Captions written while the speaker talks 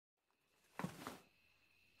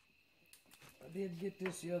did get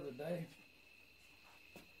this the other day.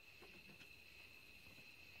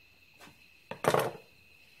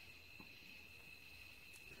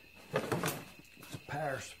 It's a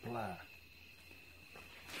power supply.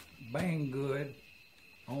 Banggood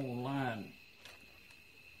online.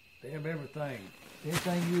 They have everything.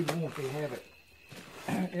 Anything you'd want, they have it.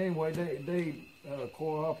 Anyway, they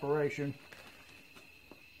cooperation,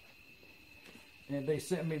 and they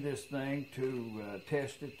sent me this thing to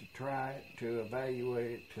test it, to try it, to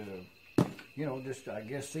evaluate it, to, you know, just, I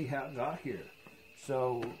guess, see how it got here.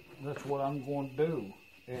 So that's what I'm going to do,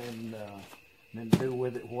 and then do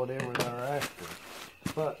with it whatever they're after.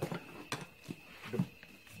 But it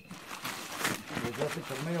was up at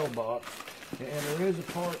the mailbox, and there is a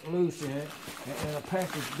part loose in it, and a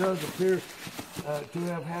package does appear to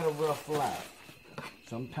have had a rough life.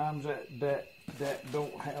 Sometimes that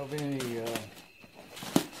don't have any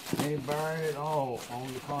bearing at all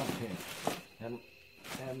on the contents,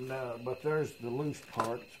 but there's the loose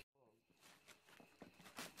parts,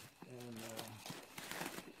 and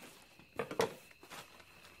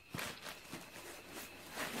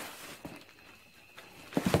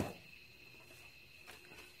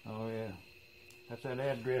oh yeah, that's that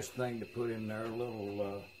address thing to put in there, a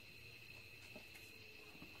little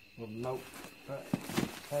note,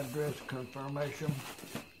 address confirmation.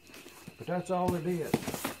 But that's all it is.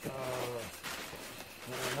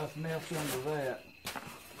 Nothing else under that.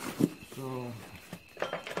 So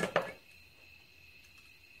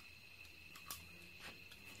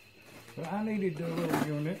but I needed a little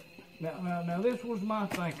unit. Now this was my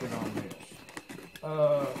thinking on this.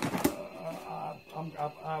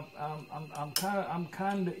 I'm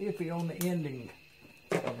kind of iffy on the ending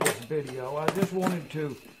of this video. I just wanted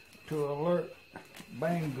to alert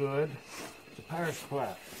Banggood, the power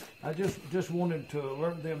supply. I just wanted to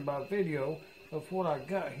alert them by video of what I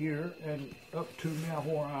got here and up to now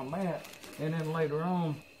where I'm at, and then later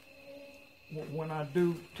on when I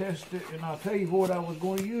do test it, and I'll tell you what I was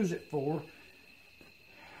going to use it for,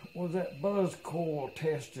 was that buzz coil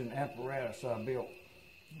testing apparatus I built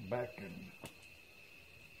back in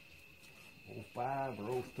 05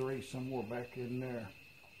 or 03, somewhere back in there.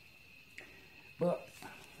 But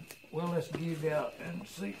well, let's get it out and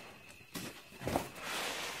see.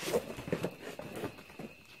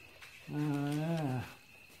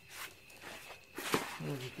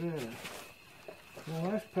 Look at that. Well,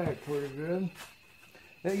 that's packed pretty good.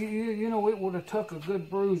 You know, it would have took a good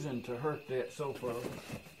bruising to hurt that so far.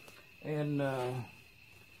 And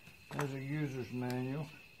there's a user's manual.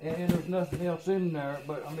 And there's nothing else in there,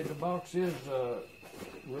 but I mean, the box is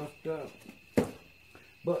roughed up.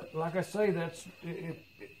 But like I say, that's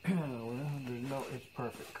well, there's no, it's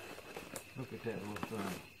perfect. Look at that little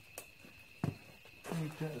thing.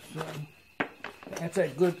 Ain't that something?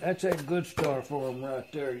 That's that good star for them right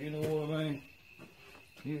there. You know what I mean?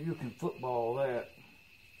 You can football that.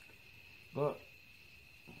 But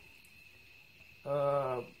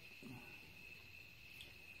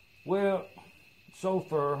well, so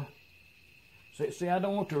far, see, I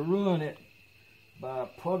don't want to ruin it by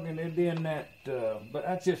plugging it in that, but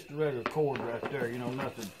that's just the regular cord right there, you know,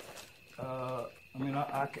 nothing. I mean,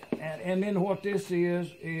 I can, and then what this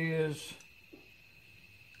is it's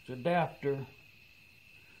adapter.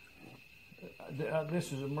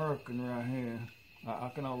 This is American right here. I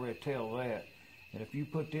can already tell that. And if you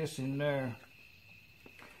put this in there,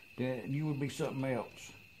 then you would be something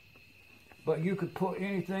else. But you could put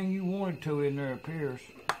anything you wanted to in there, it appears.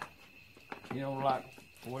 You know, like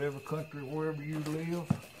whatever country, wherever you live.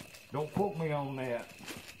 Don't quote me on that.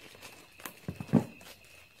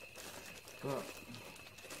 But,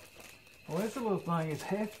 well, this little thing is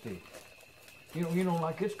hefty. You know,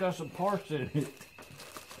 like it's got some parts in it.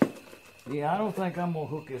 Yeah, I don't think I'm gonna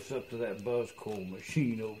hook this up to that buzz coil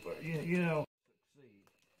machine over. You know.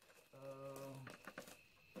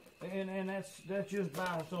 And that's just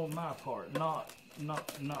bias on my part, not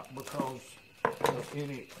because of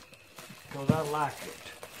any, because I like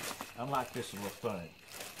it. I like this little thing.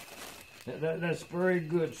 That's very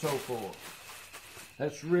good so far.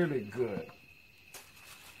 That's really good.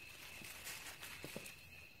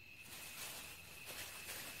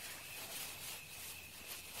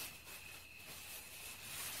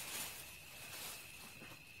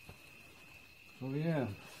 So yeah.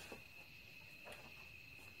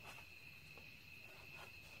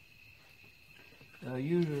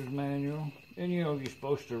 User's manual, and you know you're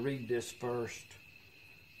supposed to read this first,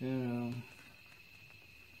 you know.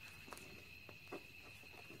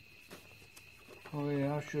 Oh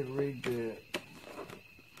yeah, I should read that.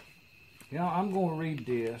 Yeah, I'm going to read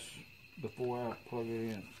this before I plug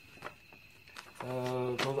it in.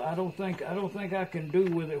 because I don't think I can do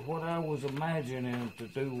with it what I was imagining to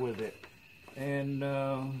do with it, and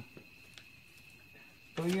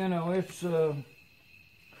so you know it's got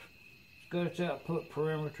its output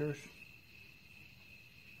parameters,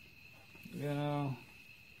 you know.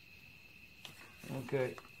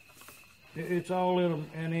 Okay, it's all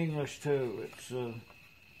in English too. It's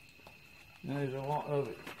there's a lot of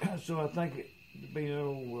it, so I think it'd be a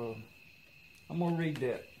little. I'm gonna read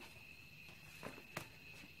that.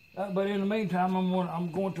 But in the meantime,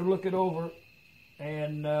 I'm going to look it over,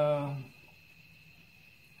 and well,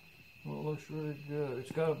 it looks really good.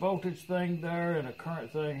 It's got a voltage thing there and a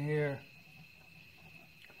current thing here.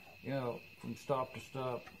 You know, from stop to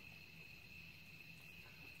stop.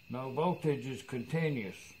 No, voltage is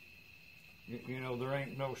continuous. You know, there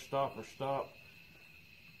ain't no stop or stop.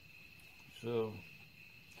 So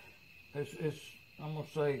it's I'm gonna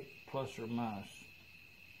say plus or minus.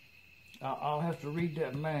 I'll have to read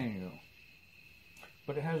that manual,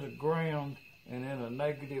 but it has a ground and then a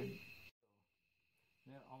negative,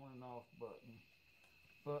 then on and off button.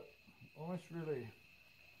 But oh, it's really,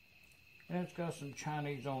 and it's got some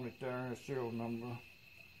Chinese on it there and a serial number.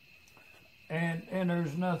 And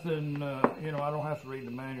there's nothing, you know, I don't have to read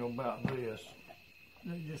the manual about this.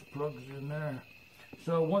 It just plugs in there.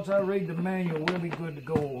 So once I read the manual, we'll be good to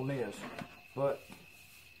go on this. But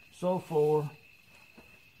so far,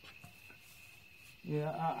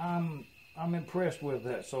 yeah, I'm impressed with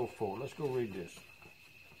that so far. Let's go read this.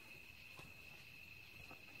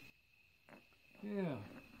 Yeah.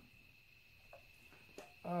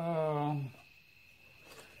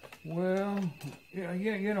 Well, yeah,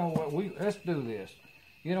 you know what? Let's do this.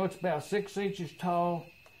 You know, it's about 6 inches tall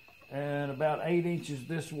and about 8 inches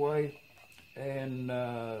this way, and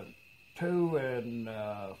 2 and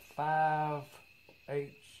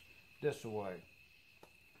 5/8 this way.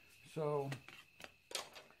 So,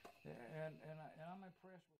 and I'm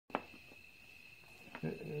impressed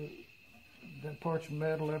with that part's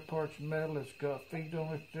metal. That part's metal. It's got feet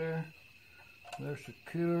on it there. They're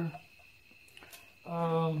secure.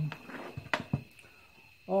 Oh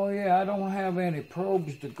yeah, I don't have any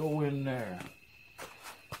probes to go in there.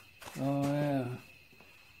 Oh yeah.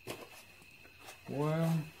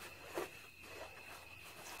 Well,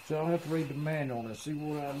 so I'll have to read the manual and see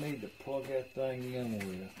what I need to plug that thing in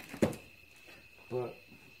with. But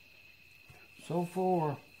so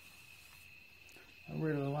far, I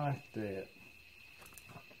really like that.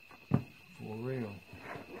 For real.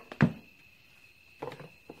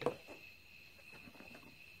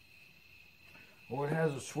 Well, it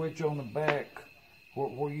has a switch on the back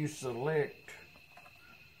where you select.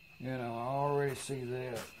 You know, I already see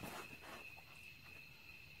that.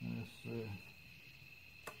 Let's see.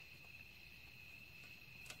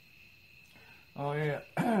 Oh yeah.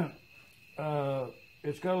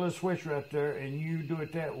 It's got a little switch right there, and you do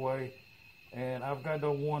it that way. And I've got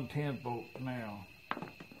the 110 volt now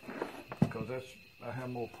because I have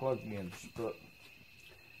more plug-ins, but.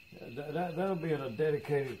 That'll be in a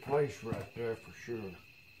dedicated place right there for sure.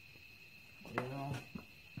 You know?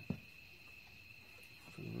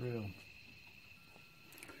 For real.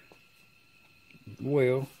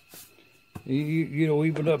 Well, you know,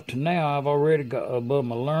 even up to now, I've already got above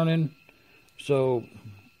my learning. So,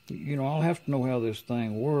 you know, I'll have to know how this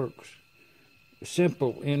thing works. It's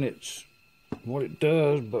simple in its, what it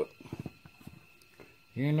does, but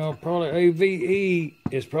you know, probably AVE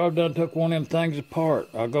is probably done took one of them things apart.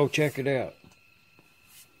 I'll go check it out.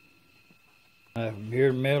 I'm here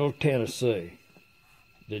in Middle Tennessee.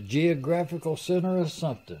 The geographical center of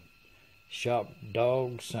something. Shop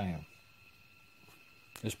Dog Sam.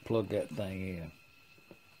 Let's plug that thing in.